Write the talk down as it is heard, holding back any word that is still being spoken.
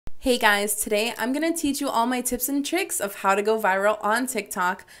Hey guys, today I'm going to teach you all my tips and tricks of how to go viral on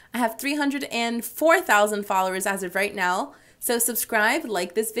TikTok. I have 304,000 followers as of right now. So subscribe,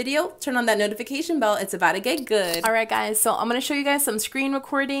 like this video, turn on that notification bell. It's about to get good. Alright guys, so I'm going to show you guys some screen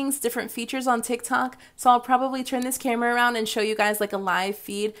recordings, different features on TikTok. So I'll probably turn this camera around and show you guys like a live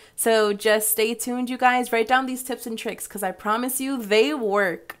feed. So just stay tuned, you guys. Write down these tips and tricks because I promise you they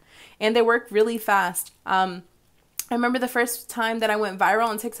work. And they work really fast. I remember the first time that I went viral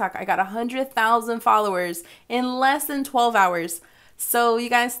on TikTok, I got 100,000 followers in less than 12 hours. So you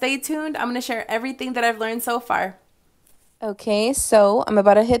guys stay tuned. I'm going to share everything that I've learned so far. Okay, so I'm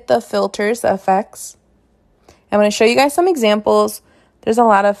about to hit the filters, the effects. I'm going to show you guys some examples. There's a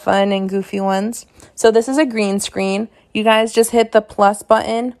lot of fun and goofy ones. So this is a green screen. You guys just hit the plus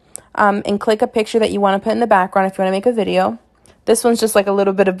button and click a picture that you want to put in the background if you want to make a video. This one's just like a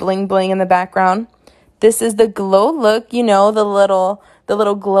little bit of bling bling in the background. This is the glow look, you know, the little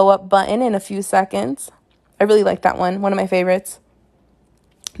glow up button in a few seconds. I really like that one of my favorites.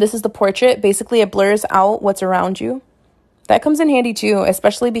 This is the portrait. Basically, it blurs out what's around you. That comes in handy too,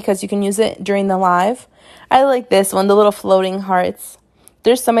 especially because you can use it during the live. I like this one, the little floating hearts.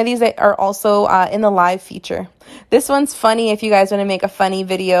 There's some of these that are also in the live feature. This one's funny if you guys want to make a funny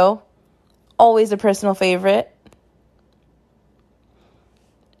video. Always a personal favorite.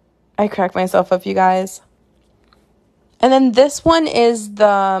 I crack myself up, you guys. And then this one is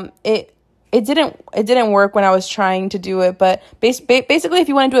the it didn't work when I was trying to do it, but basically if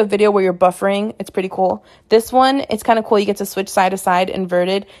you want to do a video where you're buffering, it's pretty cool. This one, it's kind of cool. You get to switch side to side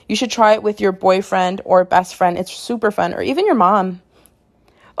inverted. You should try it with your boyfriend or best friend. It's super fun, or even your mom.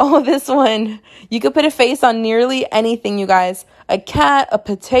 Oh, this one. You could put a face on nearly anything, you guys. A cat, a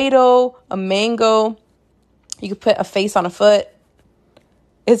potato, a mango. You could put a face on a foot.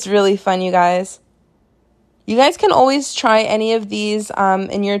 It's really fun, you guys. You guys can always try any of these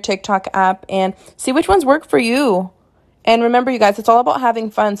in your TikTok app and see which ones work for you. And remember, you guys, it's all about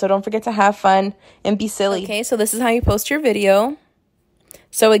having fun, so don't forget to have fun and be silly. Okay, so this is how you post your video.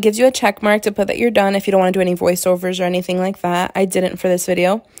 So it gives you a check mark to put that you're done if you don't want to do any voiceovers or anything like that. I didn't for this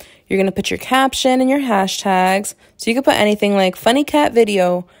video. You're going to put your caption and your hashtags. So you could put anything like funny cat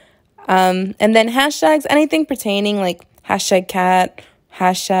video. And then hashtags, anything pertaining like hashtag cat,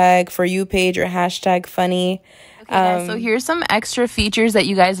 hashtag for you page, or hashtag funny. Okay, guys, so here's some extra features that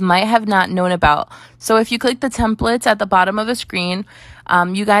you guys might have not known about. So if you click the templates at the bottom of the screen,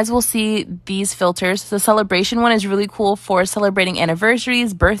 you guys will see these filters. The celebration one is really cool for celebrating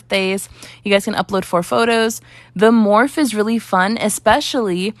anniversaries, birthdays. You guys can upload 4 photos. The morph is really fun,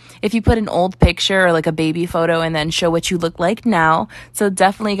 especially if you put an old picture or like a baby photo and then show what you look like now. So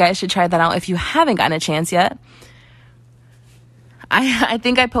definitely you guys should try that out if you haven't gotten a chance yet. I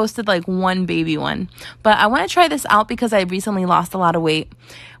think I posted like one baby one, but I want to try this out because I recently lost a lot of weight.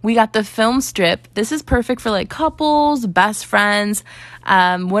 We got the film strip. This is perfect for like couples, best friends,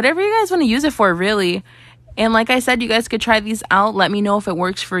 whatever you guys want to use it for, really. And like I said, you guys could try these out. Let me know if it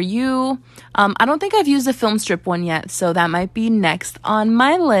works for you. I don't think I've used the film strip one yet, so that might be next on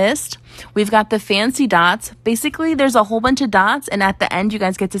my list. We've got the fancy dots. Basically, there's a whole bunch of dots, and at the end, you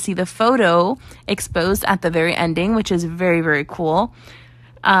guys get to see the photo exposed at the very ending, which is very, very cool.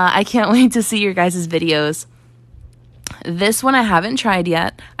 I can't wait to see your guys' videos. This one I haven't tried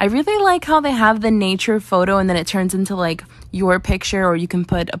yet. I really like how they have the nature photo, and then it turns into like your picture, or you can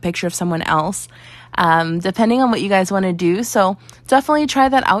put a picture of someone else. Depending on what you guys want to do. So definitely try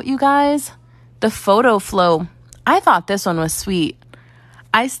that out, you guys. The photo flow. I thought this one was sweet.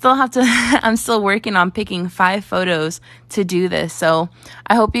 I still have to, I'm still working on picking 5 photos to do this. So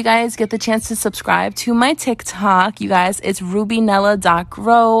I hope you guys get the chance to subscribe to my TikTok. You guys, it's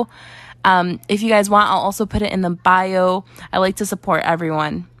rubynella.grow. If you guys want, I'll also put it in the bio. I like to support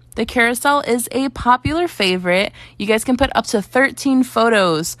everyone. The carousel is a popular favorite. You guys can put up to 13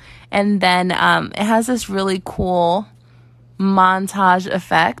 photos. And then it has this really cool montage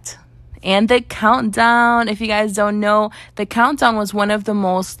effect. And the countdown, if you guys don't know, the countdown was one of the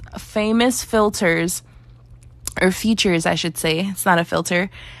most famous filters, or features, I should say. It's not a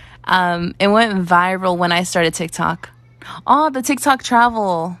filter. It went viral when I started TikTok. Oh, the TikTok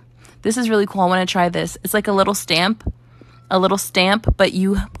travel. This is really cool. I want to try this. It's like a little stamp, but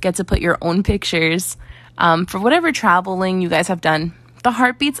you get to put your own pictures for whatever traveling you guys have done. The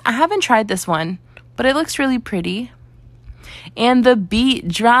heartbeats, I haven't tried this one, but it looks really pretty. And the beat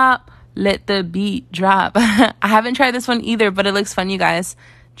drop. Let the beat drop. I haven't tried this one either, but it looks fun, you guys.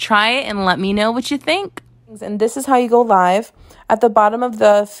 Try it and let me know what you think. And this is how you go live. At the bottom of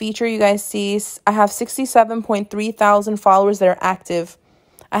the feature, you guys see I have 67.3 thousand followers that are active.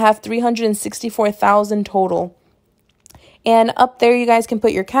 I have 364,000 total. And up there, you guys can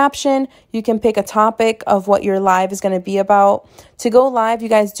put your caption. You can pick a topic of what your live is going to be about. To go live, you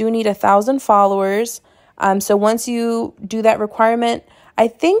guys do need 1,000 followers. So once you do that requirement, I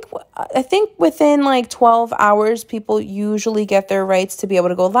think within like 12 hours, people usually get their rights to be able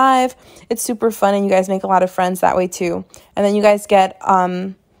to go live. It's super fun, and you guys make a lot of friends that way too. And then you guys get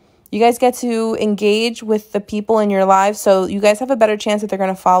to engage with the people in your live, so you guys have a better chance that they're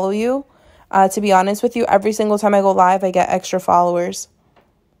going to follow you. To be honest with you, every single time I go live, I get extra followers.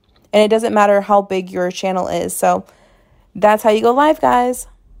 And it doesn't matter how big your channel is. So that's how you go live, guys.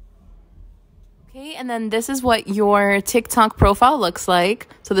 Okay, and then this is what your TikTok profile looks like.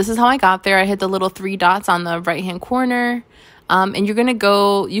 So this is how I got there. I hit the little 3 dots on the right-hand corner. And you're going to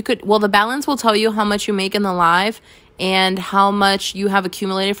go, the balance will tell you how much you make in the live and how much you have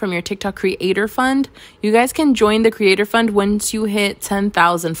accumulated from your TikTok Creator Fund. You guys can join the Creator Fund once you hit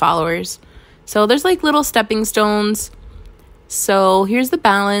 10,000 followers. So there's like little stepping stones. So here's the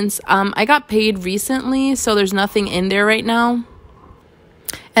balance. I got paid recently, so there's nothing in there right now.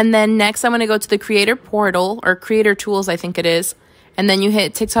 And then next, I'm going to go to the Creator Portal, or Creator Tools, I think it is. And then you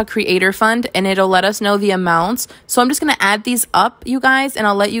hit TikTok Creator Fund, and it'll let us know the amounts. So I'm just going to add these up, you guys, and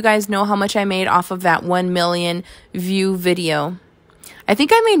I'll let you guys know how much I made off of that 1 million view video. I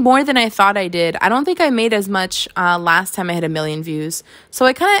think I made more than I thought I did. I don't think I made as much last time I had 1 million views. So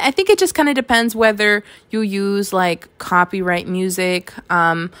I think it just kind of depends whether you use like copyright music,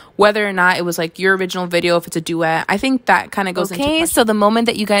 whether or not it was like your original video, if it's a duet. I think that kind of goes into question. So the moment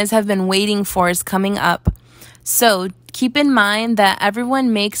that you guys have been waiting for is coming up. So keep in mind that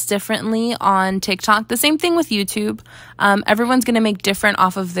everyone makes differently on TikTok. The same thing with YouTube. Everyone's going to make different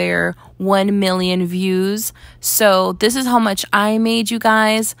off of their 1 million views. So this is how much I made, you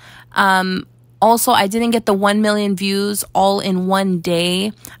guys. Also, I didn't get the 1 million views all in one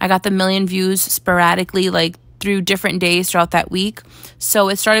day. I got the 1 million views sporadically, like through different days throughout that week. So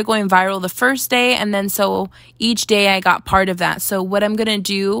it started going viral the first day, and then so each day I got part of that. So what I'm gonna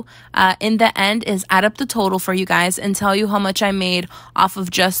do in the end is add up the total for you guys and tell you how much I made off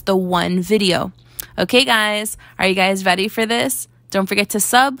of just the one video. Okay guys, are you guys ready for this? Don't forget to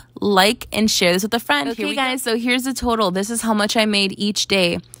sub, like, and share this with a friend. Okay guys, so here's the total. This is how much I made each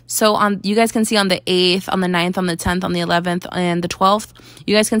day. So you guys can see on the 8th, on the 9th, on the 10th, on the 11th, and the 12th,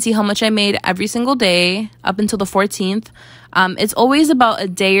 you guys can see how much I made every single day up until the 14th. It's always about a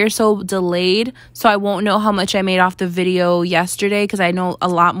day or so delayed, so I won't know how much I made off the video yesterday because I know a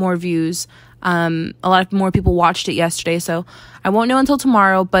lot more views. A lot more people watched it yesterday, so I won't know until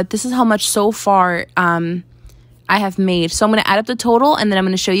tomorrow, but this is how much so far I have made. So I'm going to add up the total, and then I'm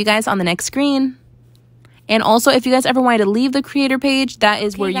going to show you guys on the next screen. And also, if you guys ever wanted to leave the creator page, that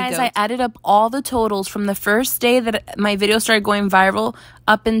is where you go. I added up all the totals from the first day that my video started going viral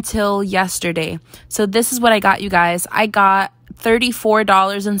up until yesterday. So this is what I got, you guys. I got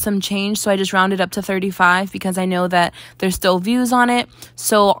 $34 and some change, so I just rounded up to 35 because I know that there's still views on it.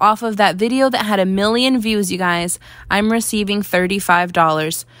 So off of that video that had 1 million views, you guys, I'm receiving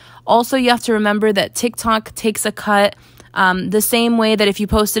 $35. Also, you have to remember that TikTok takes a cut the same way that if you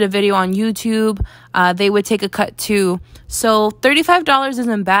posted a video on YouTube, they would take a cut too. So $35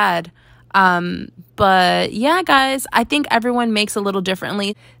 isn't bad. But yeah, guys, I think everyone makes a little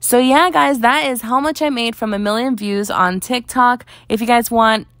differently. So yeah, guys, that is how much I made from 1 million views on TikTok. If you guys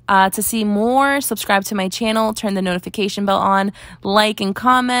want to see more, subscribe to my channel, turn the notification bell on, like and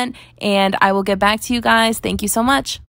comment, and I will get back to you guys. Thank you so much.